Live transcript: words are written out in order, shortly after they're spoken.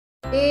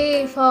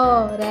A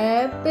for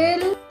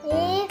apple.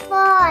 A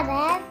for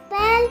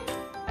apple.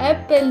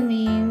 Apple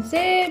means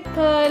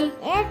apple.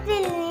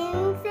 Apple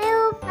means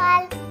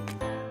apple.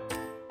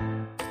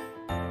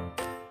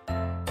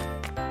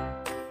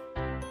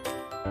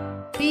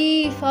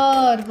 B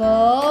for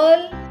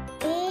ball.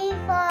 B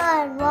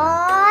for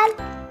ball.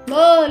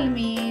 Ball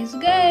means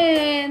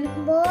gun.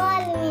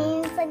 Ball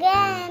means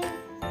again.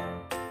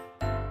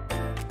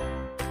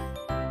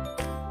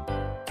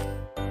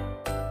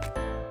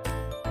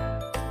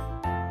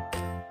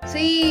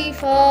 C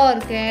for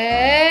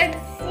cat.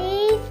 C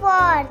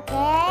for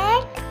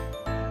cat.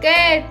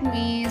 Cat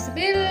means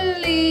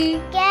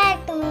Billy. Cat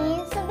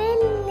means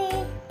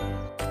Billy.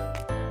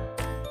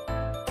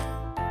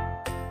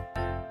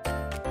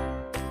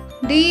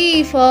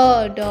 D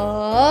for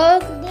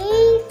dog. D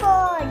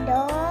for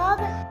dog.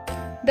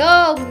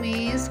 Dog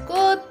means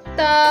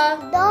kutta.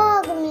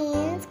 Dog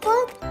means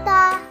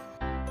kutta.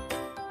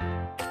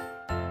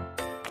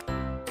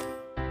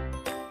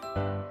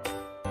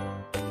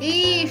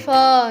 E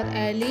for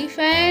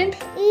elephant.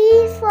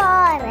 E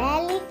for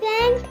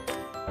elephant.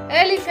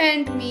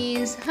 Elephant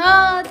means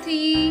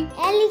hathi.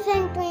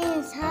 Elephant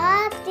means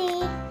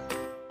hathi.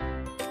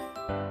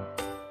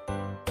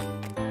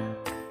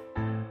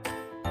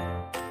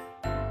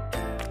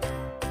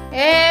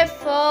 F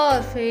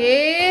for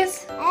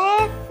face.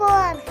 F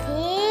for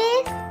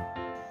fish.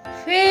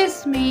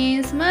 Fish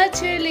means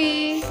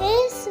machli.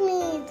 Fish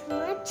means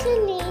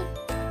machli.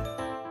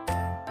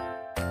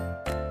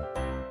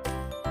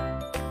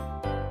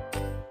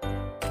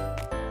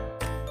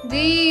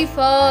 G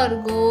for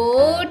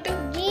goat.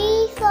 G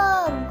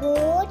for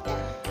goat.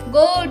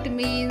 Goat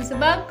means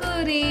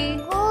bakri.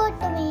 Goat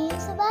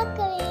means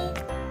bakri.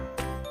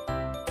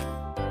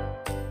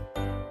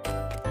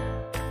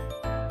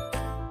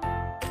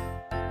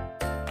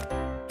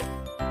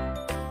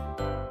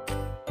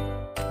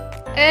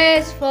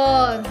 H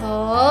for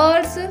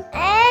horse.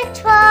 H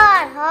for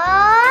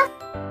horse.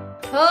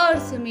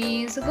 Horse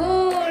means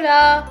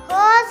ghoda.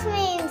 Horse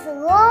means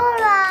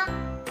ghoda.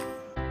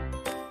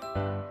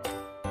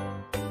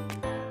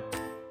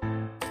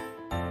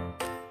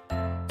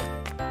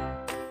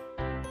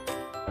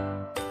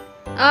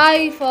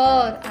 I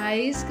for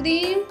ice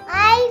cream.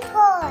 I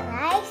for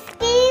ice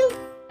cream.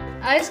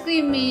 Ice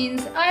cream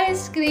means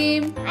ice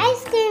cream.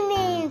 Ice cream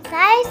means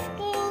ice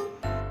cream.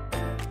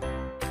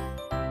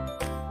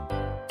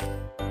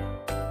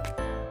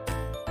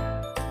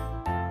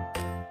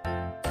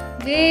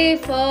 J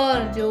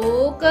for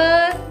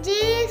joker.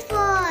 J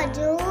for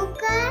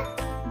joker.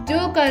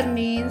 Joker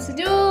means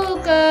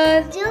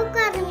joker.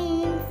 Joker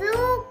means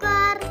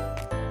joker.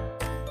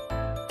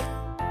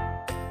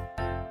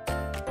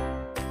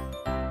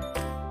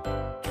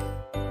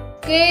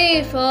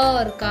 K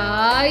for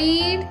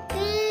kite. K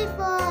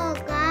for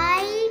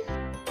kite.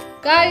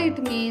 Kite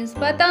means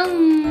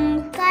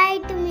patang.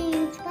 Kite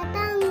means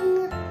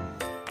patang.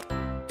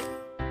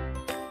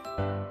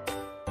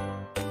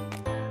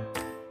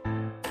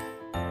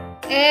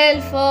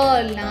 L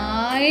for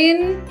lion.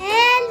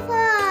 L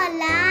for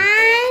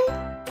lion.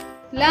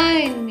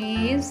 Lion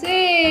means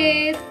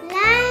Sher.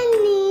 Lion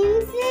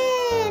means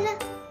Sher.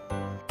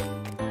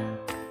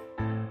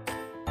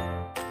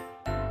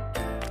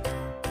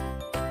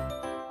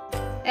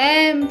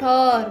 M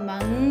for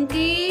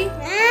monkey.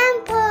 M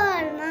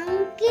for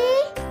monkey.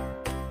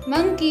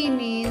 Monkey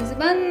means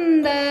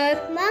bandar.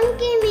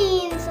 Monkey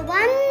means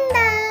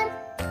wonder.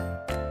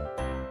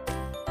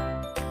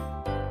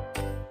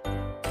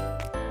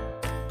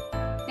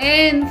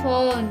 N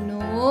for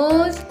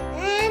nose.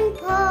 N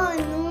for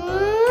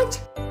nose.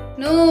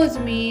 Nose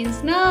means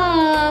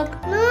naak.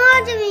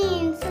 Nose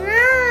means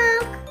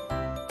knock.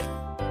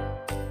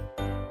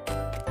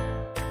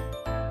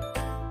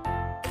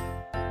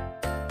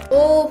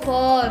 O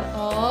for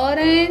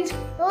orange.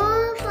 O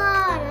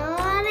for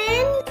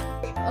orange.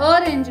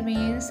 Orange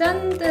means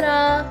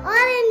santara.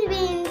 Orange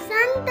means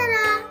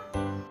santara.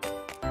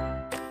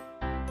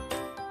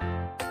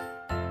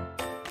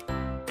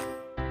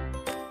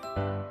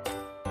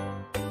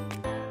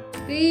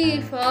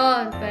 P for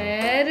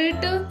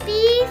parrot. P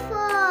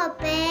for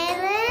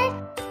parrot.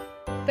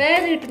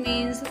 Parrot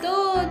means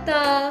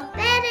tota.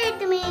 Parrot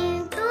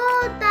means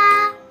tota.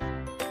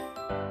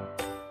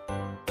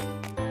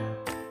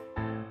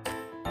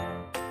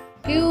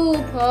 Q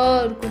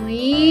for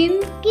queen.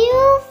 Q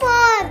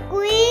for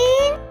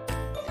queen.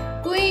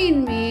 Queen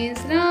means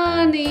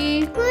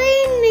rani.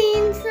 Queen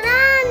means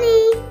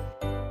Rani.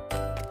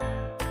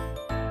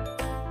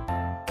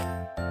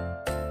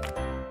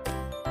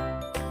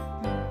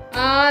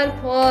 R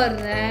for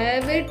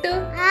rabbit.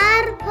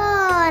 R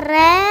for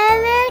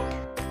rabbit.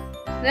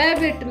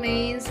 Rabbit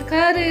means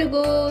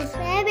khargosh.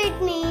 Rabbit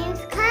means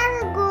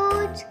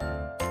khargosh.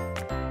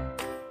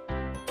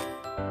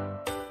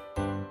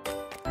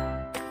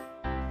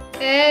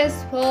 S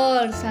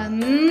for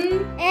sun.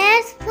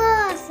 S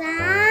for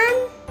sun.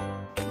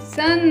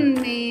 Sun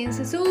means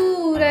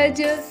suraj.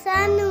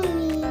 Sun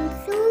means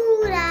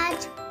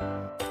Suraj.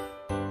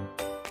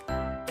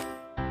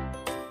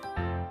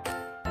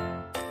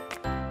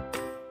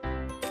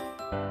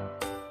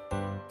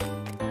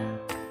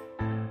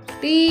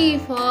 T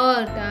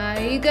for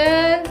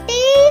tiger. T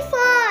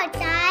for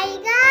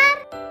tiger.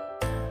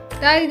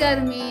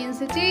 Tiger means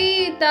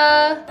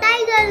cheetah.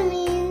 Tiger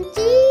means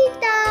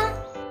cheetah.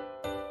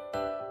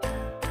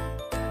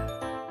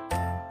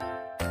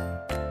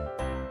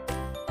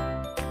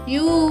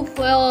 U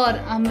for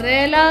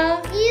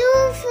umbrella. U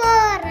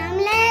for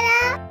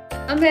umbrella.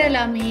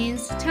 Umbrella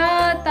means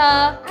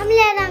chhata.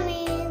 Umbrella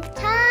means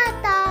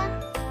chhata.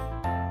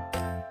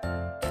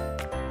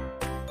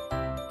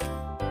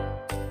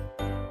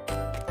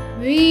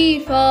 V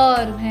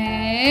for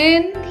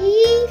van.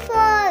 V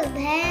for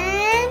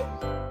van.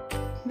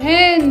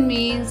 Van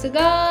means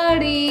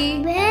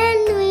gaadi. Van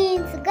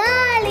means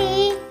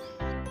gaadi.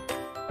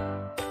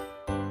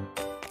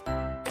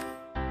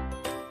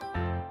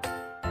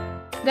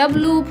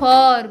 W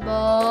for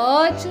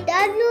watch.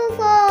 W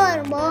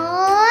for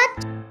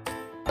watch.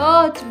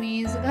 Watch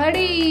means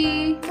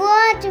ghadi.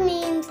 Watch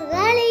means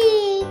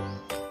ghadi.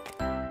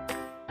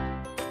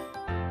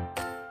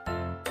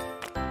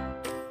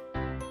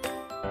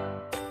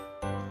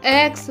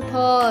 X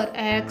for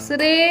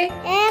X-ray.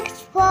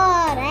 X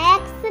for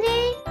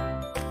X-ray.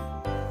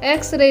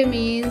 X-ray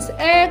means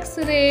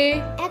X-ray.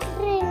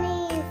 X-ray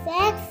means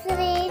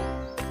X-ray.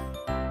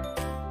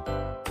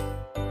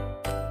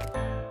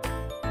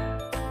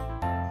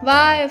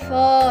 Y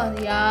for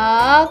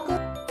yak.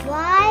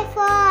 Y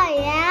for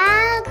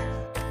yak.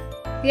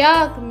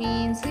 Yak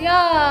means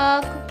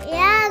yak.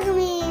 Yak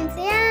means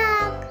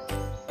yak.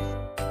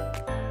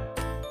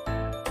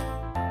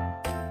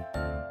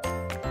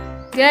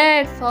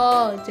 Z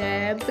for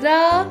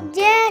zebra.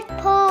 Z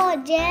for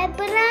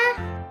zebra.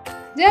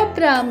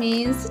 Zebra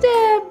means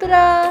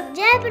zebra.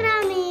 Zebra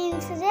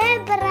means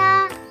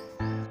zebra.